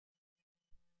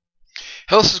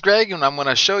Hello, this is Greg, and I'm going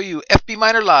to show you FB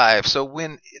Miner Live. So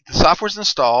when the software is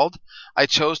installed, I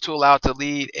chose to allow it to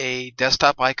lead a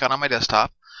desktop icon on my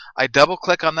desktop. I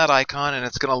double-click on that icon, and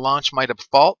it's going to launch my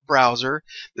default browser.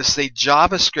 This is a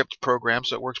JavaScript program,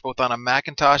 so it works both on a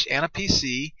Macintosh and a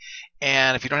PC.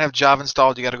 And if you don't have Java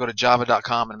installed, you got to go to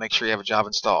java.com and make sure you have a Java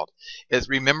installed. It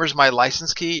remembers my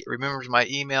license key, it remembers my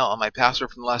email and my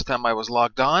password from the last time I was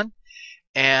logged on.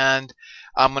 And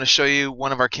I'm going to show you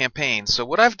one of our campaigns. So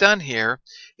what I've done here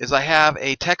is I have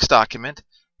a text document,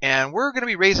 and we're going to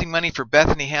be raising money for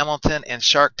Bethany Hamilton and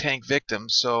Shark Tank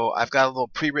victims. So I've got a little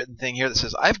pre-written thing here that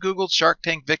says, I've Googled Shark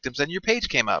Tank victims and your page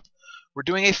came up. We're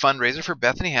doing a fundraiser for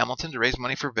Bethany Hamilton to raise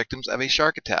money for victims of a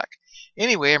shark attack.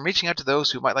 Anyway, I'm reaching out to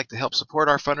those who might like to help support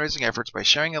our fundraising efforts by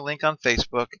sharing a link on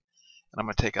Facebook. And I'm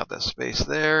going to take out that space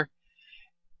there.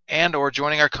 And or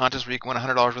joining our contest where you can win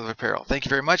 $100 worth of apparel. Thank you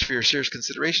very much for your serious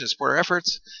consideration to support our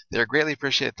efforts. They're greatly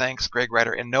appreciated. Thanks, Greg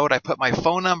Ryder. And note, I put my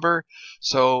phone number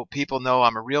so people know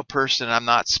I'm a real person and I'm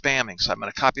not spamming. So I'm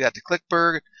going to copy that to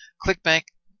Clipboard. I'm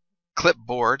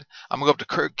going to go up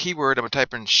to keyword. I'm going to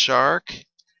type in Shark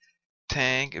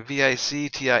Tank,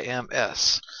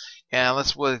 VICTIMS. And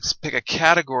let's pick a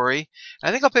category. And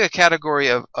I think I'll pick a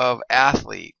category of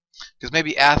athlete, because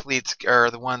maybe athletes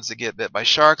are the ones that get bit by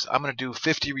sharks. I'm going to do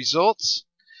 50 results,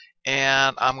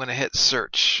 and I'm going to hit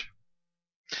search.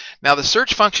 Now the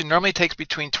search function normally takes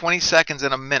between 20 seconds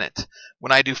and a minute.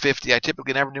 When I do 50, I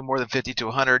typically never do more than 50 to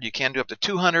 100. You can do up to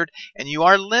 200, and you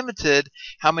are limited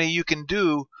how many you can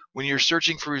do when you're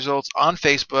searching for results on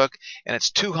Facebook, and it's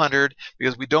 200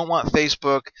 because we don't want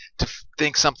Facebook to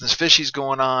think something's fishy's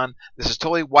going on. This is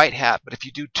totally white hat, but if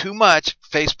you do too much,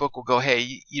 Facebook will go,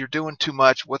 hey, you're doing too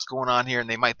much, what's going on here? And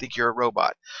they might think you're a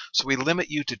robot. So we limit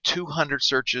you to 200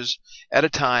 searches at a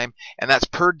time, and that's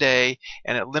per day,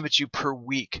 and it limits you per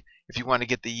week if you want to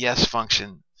get the yes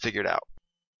function figured out.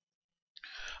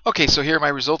 Okay, so here my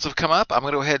results have come up. I'm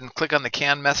going to go ahead and click on the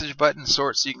canned message button,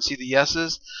 sort, so you can see the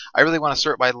yeses. I really want to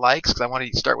sort by likes because I want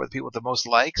to start with people with the most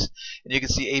likes. And you can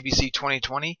see ABC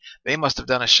 2020. They must have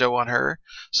done a show on her.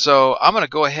 So I'm going to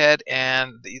go ahead,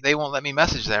 and they won't let me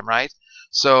message them, right?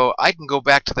 So I can go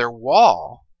back to their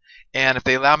wall, and if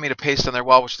they allow me to paste on their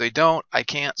wall, which they don't, I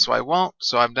can't, so I won't.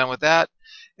 So I'm done with that.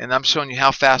 And I'm showing you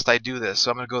how fast I do this.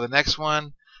 So I'm going to go to the next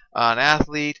one, an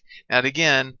athlete. And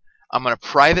again, I'm going to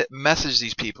private message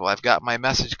these people. I've got my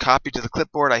message copied to the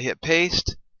clipboard. I hit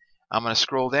paste. I'm going to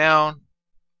scroll down,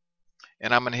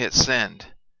 and I'm going to hit send.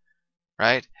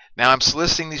 Right now, I'm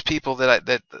soliciting these people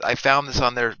that I found this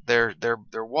on their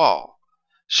wall.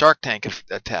 Shark Tank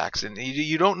attacks, and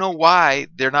you don't know why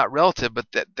they're not relative,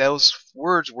 but that those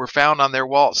words were found on their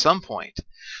wall at some point.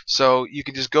 So you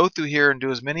can just go through here and do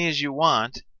as many as you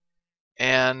want,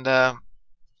 and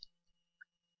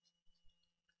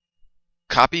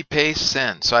copy, paste,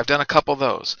 send. So I've done a couple of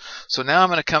those. So now I'm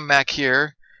going to come back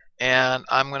here, and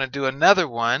I'm going to do another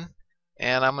one,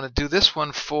 and I'm going to do this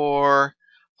one for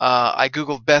I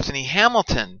googled Bethany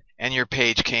Hamilton and your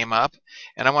page came up,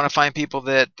 and I want to find people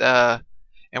that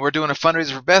and we're doing a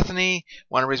fundraiser for Bethany,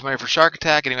 want to raise money for shark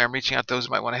attack. Anyway, I'm reaching out to those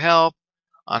who might want to help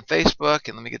on Facebook,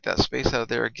 and let me get that space out of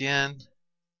there again.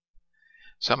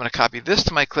 So I'm going to copy this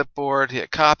to my clipboard,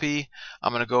 hit copy.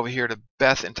 I'm going to go over here to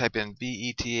Beth and type in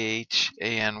Bethany,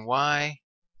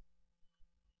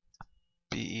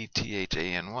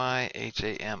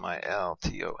 Bethany,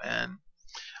 Hamilton.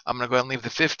 I'm going to go ahead and leave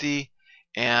the 50,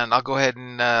 and I'll go ahead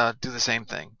and do the same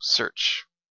thing, search.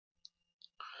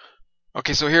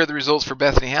 Okay, so here are the results for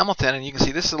Bethany Hamilton, and you can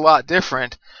see this is a lot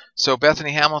different. So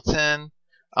Bethany Hamilton,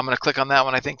 I'm going to click on that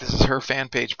one. I think this is her fan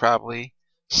page probably,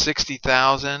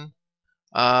 60,000.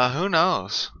 Who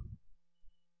knows?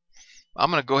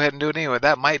 I'm going to go ahead and do it anyway.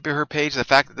 That might be her page. The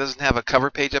fact that it doesn't have a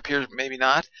cover page up here, maybe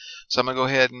not. So I'm going to go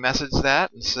ahead and message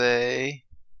that and say,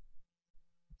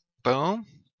 boom,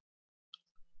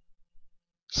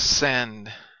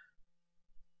 send.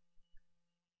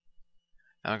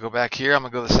 I'm going to go back here. I'm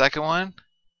going to go to the second one,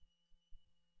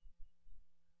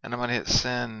 and I'm going to hit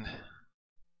send.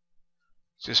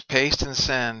 Just paste and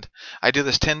send. I do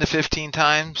this 10 to 15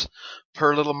 times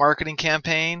per little marketing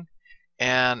campaign,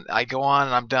 and I go on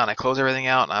and I'm done. I close everything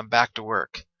out and I'm back to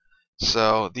work.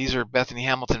 So these are Bethany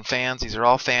Hamilton fans. These are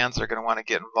all fans that are going to want to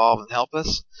get involved and help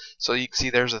us. So you can see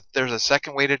there's a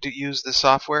second way to use this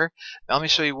software. Now let me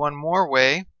show you one more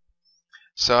way.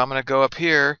 So I'm going to go up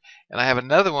here, and I have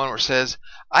another one where it says,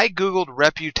 I googled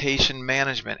reputation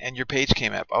management and your page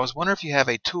came up. I was wondering if you have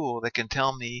a tool that can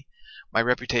tell me my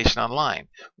reputation online.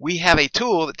 We have a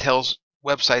tool that tells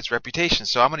websites reputation,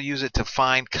 so I'm going to use it to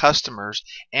find customers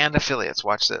and affiliates.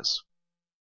 Watch this.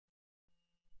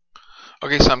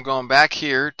 Okay, so I'm going back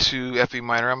here to FB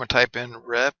Miner. I'm going to type in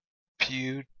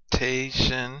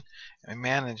reputation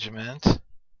management.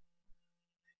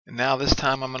 And now this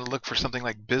time I'm going to look for something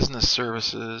like business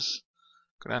services.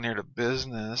 Go down here to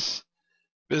business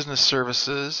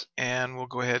services, and we'll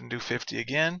go ahead and do 50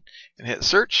 again and hit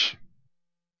search.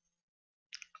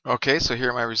 Okay, so here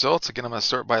are my results. Again, I'm going to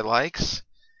sort by likes,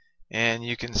 and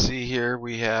you can see here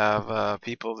we have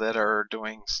people that are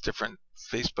doing different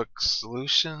Facebook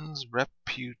solutions,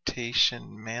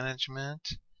 reputation management.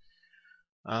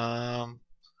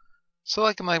 So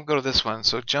I might go to this one.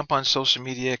 So jump on social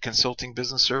media, consulting,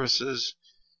 business services,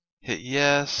 hit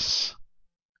yes,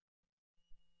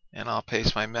 and I'll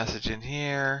paste my message in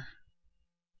here,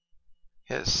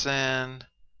 hit send.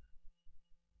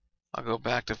 I'll go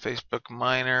back to Facebook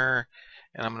Miner,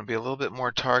 and I'm going to be a little bit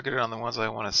more targeted on the ones I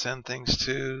want to send things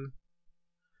to.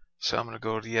 So I'm going to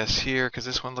go to yes here because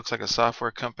this one looks like a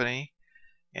software company,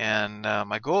 and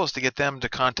my goal is to get them to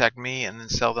contact me and then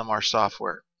sell them our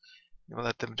software. We'll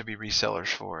let them to be resellers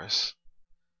for us.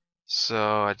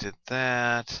 So I did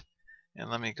that, and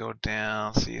let me go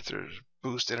down, see if there's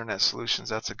Boost Internet Solutions.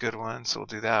 That's a good one, so we'll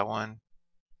do that one.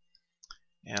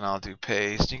 And I'll do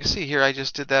paste. You can see here I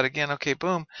just did that again. Okay,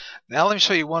 boom. Now let me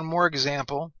show you one more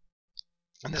example.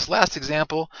 In this last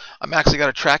example, I'm actually got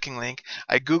a tracking link.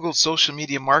 I googled social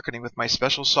media marketing with my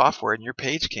special software, and your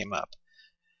page came up.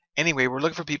 Anyway, we're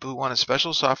looking for people who want a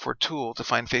special software tool to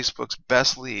find Facebook's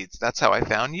best leads. That's how I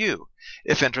found you.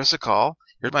 If interested, call.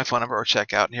 Here's my phone number or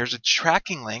checkout, and here's a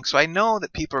tracking link. So I know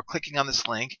that people are clicking on this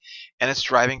link, and it's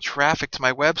driving traffic to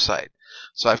my website.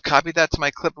 So I've copied that to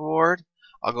my clipboard.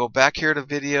 I'll go back here to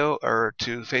video or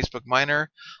to Facebook Miner.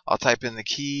 I'll type in the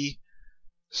key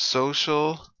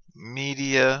social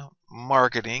media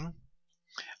marketing.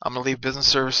 I'm going to leave business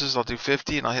services. I'll do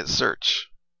 50 and I'll hit search.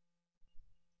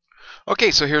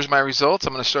 Okay, so here's my results.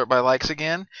 I'm going to sort by likes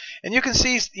again. And you can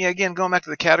see, again, going back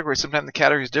to the category, sometimes the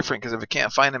category is different because if it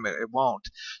can't find them, it won't.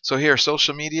 So here,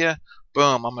 social media,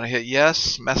 boom, I'm going to hit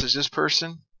yes, message this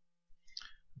person,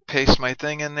 paste my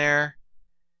thing in there,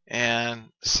 and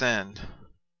send.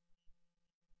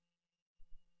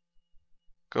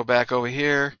 Go back over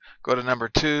here, go to number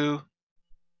 2,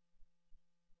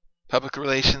 public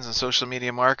relations and social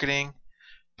media marketing,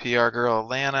 PR Girl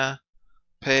Atlanta,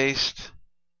 paste.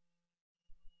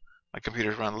 My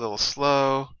computer's running a little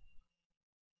slow.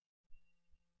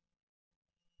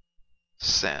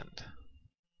 Send.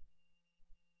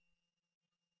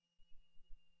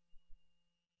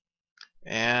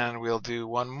 And we'll do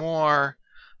one more.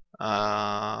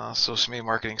 Social media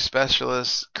marketing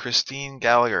specialist, Christine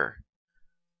Gallagher.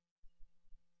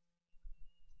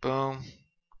 Boom.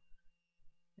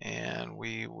 And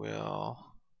we will.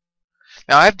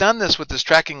 Now I've done this with this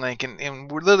tracking link, and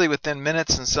we're literally within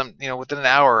minutes and some, within an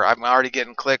hour, I'm already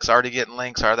getting clicks, already getting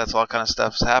links, that's all kind of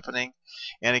stuff's happening.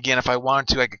 And again, if I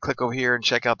wanted to, I could click over here and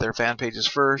check out their fan pages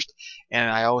first. And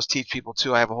I always teach people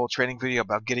too. I have a whole training video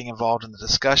about getting involved in the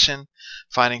discussion,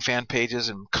 finding fan pages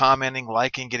and commenting,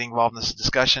 liking, getting involved in this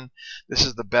discussion. This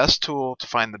is the best tool to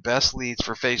find the best leads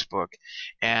for Facebook.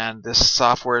 And this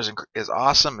software is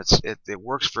awesome. It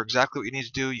works for exactly what you need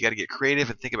to do. You got to get creative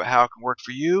and think about how it can work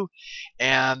for you.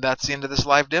 And that's the end of this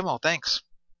live demo. Thanks.